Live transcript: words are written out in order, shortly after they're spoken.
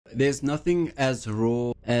There's nothing as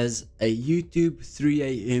raw as a YouTube 3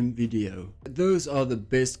 a.m. video. Those are the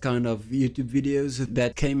best kind of YouTube videos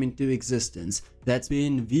that came into existence, that's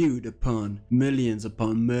been viewed upon millions of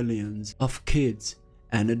kids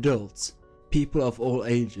and adults, people of all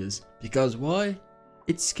ages. Because why?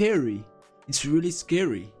 It's scary. It's really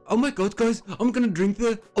scary. Oh my god, guys, I'm gonna drink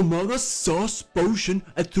the Among Us sauce potion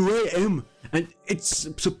at 3 a.m. and it's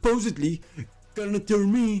supposedly gonna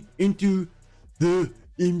turn me into the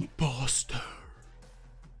imposter.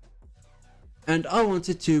 And I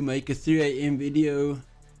wanted to make a 3 a.m. video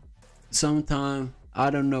sometime, I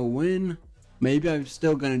don't know when. Maybe I'm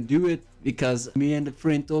still gonna do it because me and a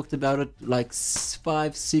friend talked about it like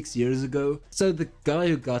 5-6 years ago. So the guy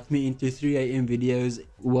who got me into 3 a.m. videos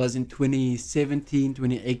was in 2017,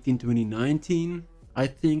 2018, 2019, I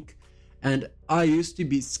think. And I used to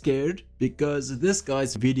be scared because this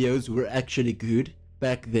guy's videos were actually good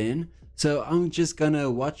back then. So I'm just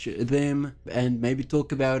gonna watch them and maybe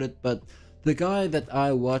talk about it. But the guy that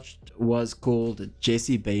I watched was called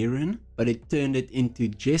Jesse Bayron, but it turned it into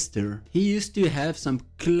Jester. He used to have some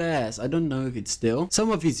class, I don't know if it's still. Some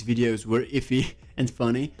of his videos were iffy and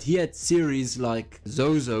funny. He had series like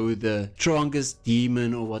Zozo, the strongest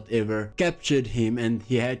demon or whatever, captured him and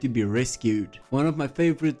he had to be rescued. One of my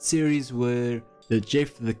favorite series were the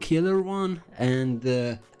Jeff the Killer one and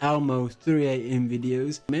the Elmo 3 a.m.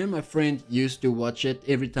 videos. Me and my friend used to watch it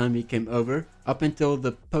every time he came over. Up until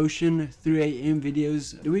the Potion 3 a.m.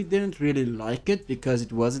 videos, we didn't really like it because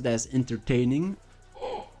it wasn't as entertaining.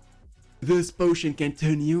 This potion can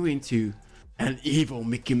turn you into an evil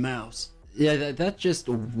Mickey Mouse. Yeah, that just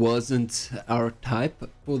wasn't our type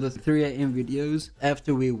for the 3 a.m. videos.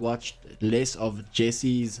 After we watched less of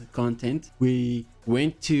Jesse's content, we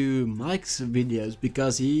went to Mike's videos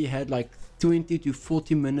because he had like 20 to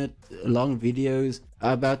 40 minute long videos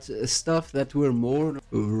about stuff that were more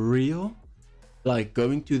real, like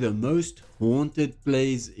going to the most haunted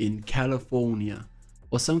place in California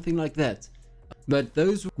or something like that. But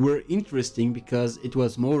those were interesting because it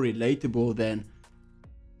was more relatable than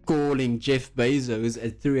calling Jeff Bezos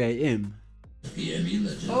at 3 a.m. PME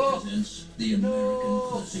Legend presents the American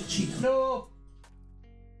Classic Cheetah.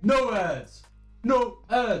 No ads! No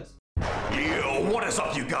ads! Yo, what is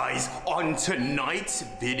up you guys? On tonight's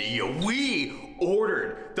video, we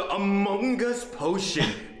ordered the Among Us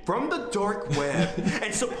potion from the dark web.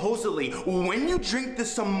 And supposedly, when you drink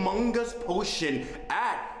this Among Us potion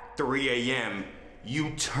at 3 a.m.,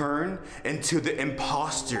 you turn into the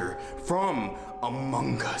imposter from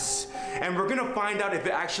Among Us. And we're gonna find out if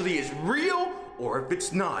it actually is real or if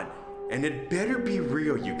it's not. And it better be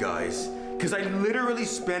real, you guys. Because I literally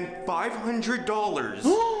spent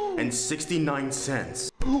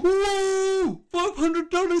 $500.69. Whoa!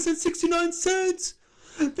 $500.69!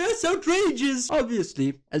 That's outrageous!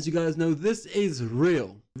 Obviously, as you guys know, this is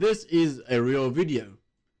real. This is a real video.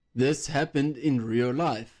 This happened in real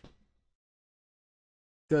life.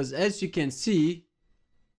 Because as you can see...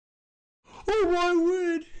 Oh my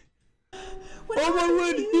word! Oh my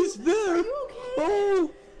word, he's there! Oh!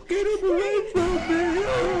 Get him away from me!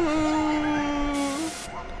 Oh.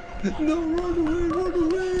 No, run away, run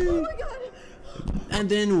away! Oh my god! And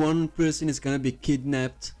then one person is gonna be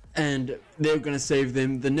kidnapped and they're gonna save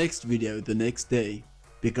them the next video, the next day.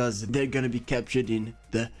 Because they're gonna be captured in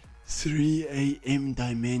the 3 a.m.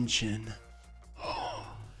 dimension.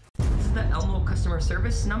 This is the Elmo customer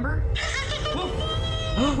service number?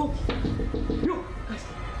 Whoa! Yo, guys!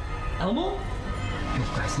 Elmo? Yo,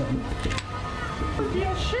 guys, no. Be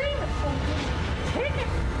ashamed of something. Take it.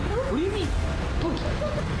 What do you mean?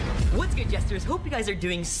 What's good, Jesters? Hope you guys are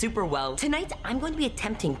doing super well. Tonight, I'm going to be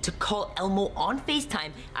attempting to call Elmo on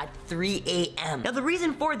FaceTime at 3 a.m. Now, the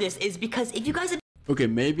reason for this is because if you guys have... Okay,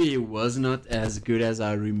 maybe he was not as good as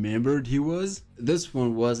I remembered he was. This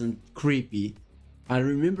one wasn't creepy. I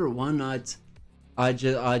remember one night I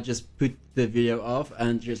just put the video off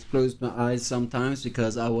and just closed my eyes sometimes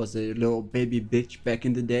because I was a little baby bitch back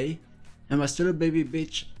in the day. Am I still a baby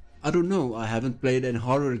bitch? I don't know. I haven't played a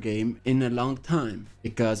horror game in a long time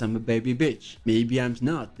because I'm a baby bitch. Maybe I'm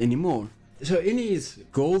not anymore. So in his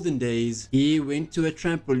golden days, he went to a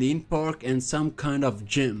trampoline park and some kind of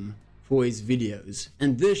gym for his videos.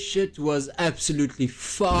 And this shit was absolutely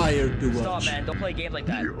fire to watch. Stop, man. Don't play a game like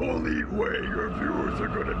that. The only way your viewers are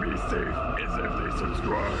gonna be safe is if they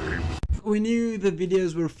subscribe. We knew the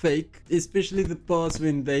videos were fake, especially the parts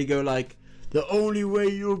when they go like, the only way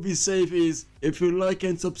you'll be safe is if you like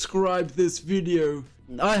and subscribe this video.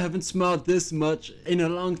 I haven't smiled this much in a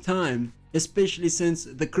long time, especially since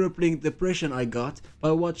the crippling depression I got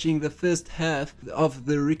by watching the first half of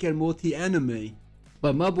the Rick and Morty anime.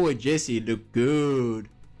 But my boy Jesse looked good.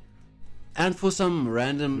 And for some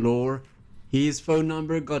random lore, his phone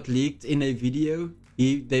number got leaked in a video.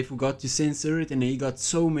 They forgot to censor it and he got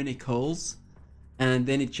so many calls, and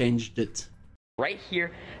then he changed it. Right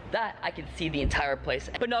here, that I can see the entire place.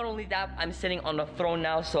 But not only that, I'm sitting on a throne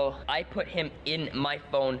now, so I put him in my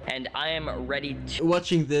phone and I am ready to...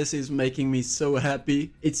 Watching this is making me so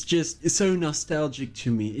happy. It's so nostalgic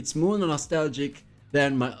to me. It's more nostalgic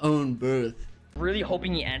than my own birth. Really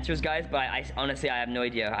hoping he answers, guys, but honestly, I have no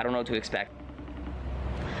idea. I don't know what to expect.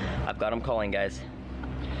 I've got him calling, guys.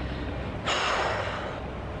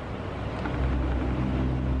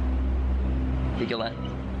 Think you'll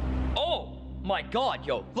Oh my god,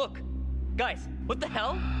 yo, look. Guys, what the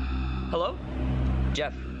hell? Hello?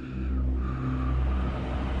 Jeff.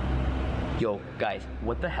 Yo, guys,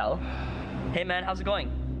 what the hell? Hey man, how's it going?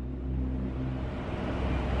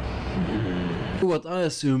 What I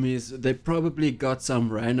assume is they probably got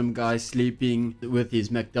some random guy sleeping with his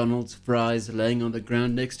McDonald's fries laying on the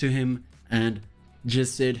ground next to him and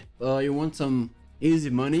just said, you want some easy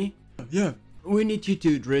money? Yeah. We need you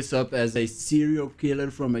to dress up as a serial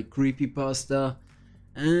killer from a creepypasta,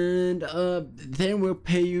 and then we'll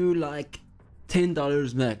pay you like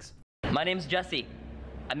 $10 max. My name's Jesse.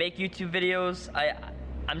 I make YouTube videos.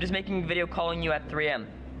 I'm just making a video calling you at 3 a.m.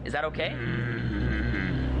 Is that okay?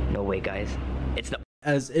 No way, guys. It's not.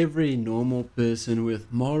 As every normal person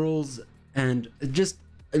with morals and just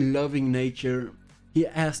a loving nature, he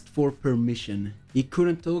asked for permission. He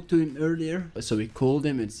couldn't talk to him earlier, so he called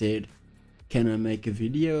him and said, "Can I make a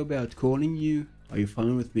video about calling you? Are you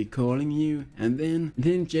fine with me calling you?" And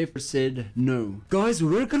then Jeff said no. Guys,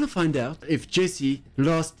 we're gonna find out if Jesse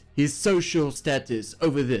lost his social status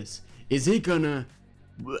over this. Is he gonna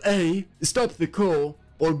A, stop the call,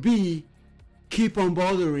 or B, keep on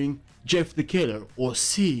bothering Jeff the Killer, or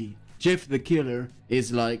C, Jeff the Killer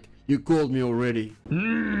is like, "You called me already."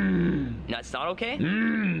 That's not okay?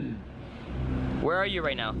 Where are you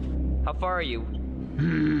right now? How far are you?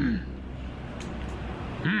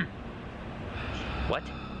 What?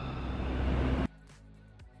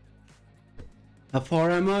 How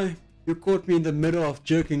far am I? You caught me in the middle of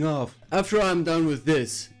jerking off. After I'm done with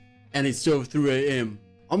this, and it's still 3 a.m.,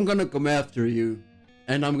 I'm gonna come after you,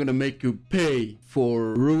 and I'm gonna make you pay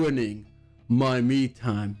for ruining my me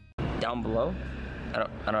time. Down below? I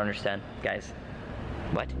don't understand, guys.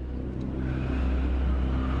 What?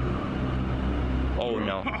 Oh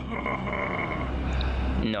no.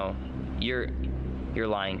 No. You're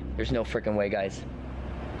lying. There's no freaking way, guys.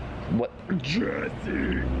 What?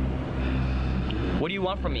 Jesse! What do you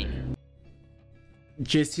want from me?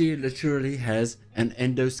 Jesse literally has an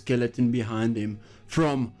endoskeleton behind him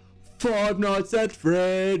from Five Nights at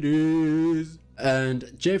Freddy's.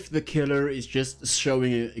 And Jeff the Killer is just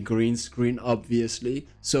showing a green screen, obviously.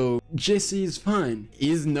 So Jesse is fine.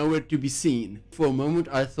 He's nowhere to be seen. For a moment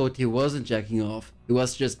I thought he wasn't jacking off. He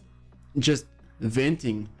was just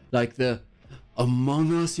venting like the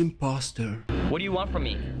Among Us imposter. What do you want from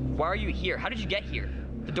me? Why are you here? How did you get here?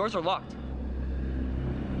 The doors are locked.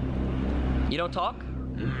 You don't talk?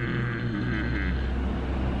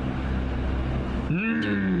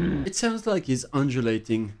 It sounds like he's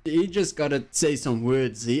undulating. He just gotta say some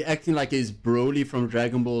words. He acting like he's Broly from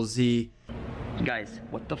Dragon Ball Z. Guys,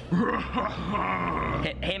 what the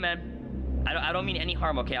hey man, I don't mean any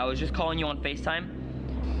harm, okay? I was just calling you on FaceTime.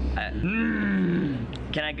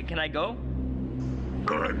 Can I go?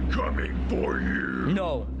 I'm coming for you!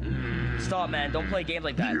 No. Stop, man. Don't play games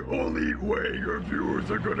like that. The only way your viewers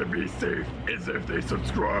are gonna be safe is if they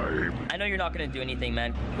subscribe. I know you're not gonna do anything,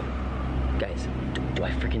 man. Guys, do I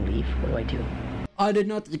freaking leave? What do I do? I did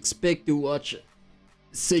not expect to watch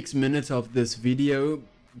 6 minutes of this video,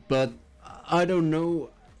 but I don't know.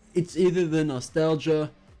 It's either the nostalgia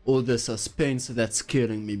or the suspense that's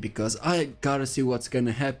killing me, because I gotta see what's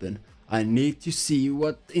gonna happen. I need to see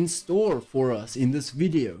what's in store for us in this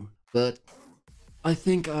video, but I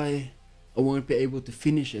think I won't be able to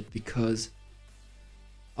finish it because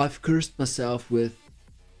I've cursed myself with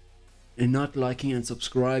not liking and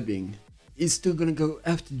subscribing. He's still gonna go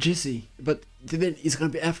after Jesse, but then he's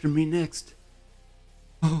gonna be after me next.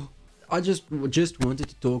 Oh, I just wanted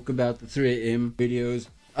to talk about the 3 a.m. videos.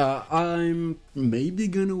 I'm maybe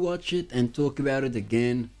gonna watch it and talk about it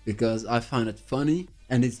again because I find it funny.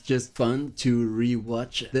 And it's just fun to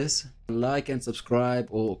re-watch this. Like and subscribe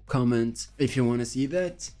or comment if you want to see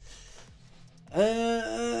that.